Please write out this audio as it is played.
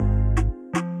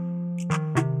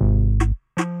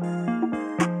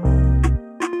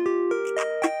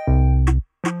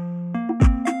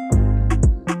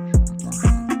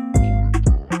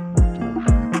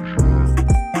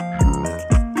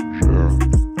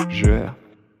joueur.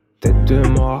 Tête de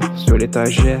mort sur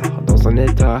l'étagère, dans un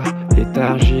état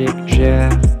léthargique.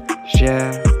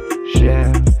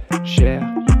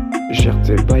 Gère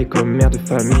tes bails comme mère de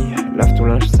famille. Lave ton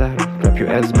linge sale, clap your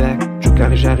ass back.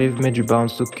 Jocari j'arrive, mets du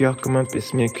bounce au cœur comme un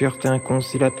pacemaker. T'es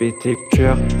inconscient à péter le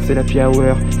cœur. C'est la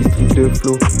hour, district de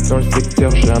flow. Dans le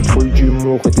secteur, j'ai un troll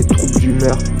d'humour et des troubles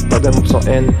d'humeur. Pas d'amour sans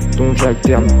haine, donc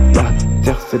j'alterne. La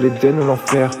terre c'est l'Éden ou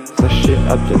l'enfer. Sachez,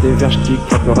 à pied des verges qui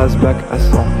clapent leur ass back. À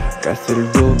 100, casser le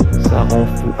dos, ça rend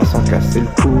fou. À 100, casser le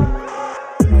cou.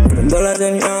 Prendo la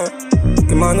señal,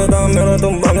 quemando también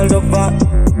tumbando el sofá.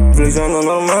 Flexionando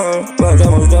normal,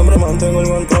 como siempre mantengo el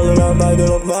control de la vibe de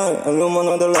los vibes. El humo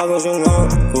no te lo hago sin nada.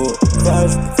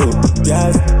 Fast food,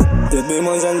 yes. Te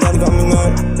vimos sentar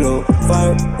caminar. Flow,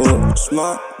 fire,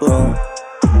 smart, bro.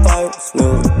 Fire,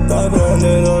 slow, estoy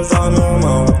prendido ya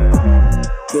normal.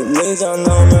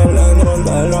 Deslizándome lento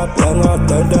de la pierna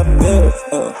de the pills.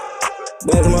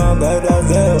 Ves más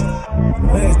verdadero.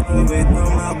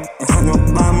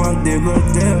 Nos vamos a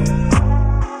divertir.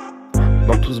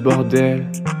 Dans tout ce bordel,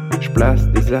 je place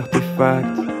des artefacts.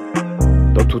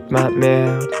 Dans toute ma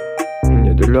merde,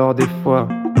 y'a de l'or des fois.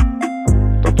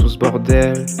 Dans tout ce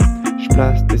bordel, je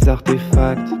place des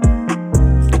artefacts.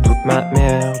 Dans toute ma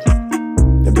merde,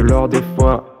 y'a de l'or des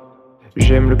fois.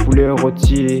 J'aime le poulet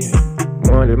rôti,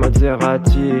 moins les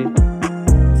Maserati.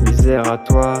 Misère à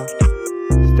toi,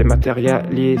 c'était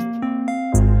matérialiste.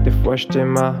 Des fois je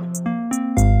t'aime,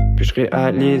 puis je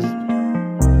réalise.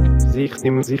 Zikr,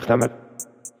 des musiques, la mal.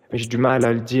 Mais j'ai du mal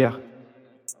à le dire.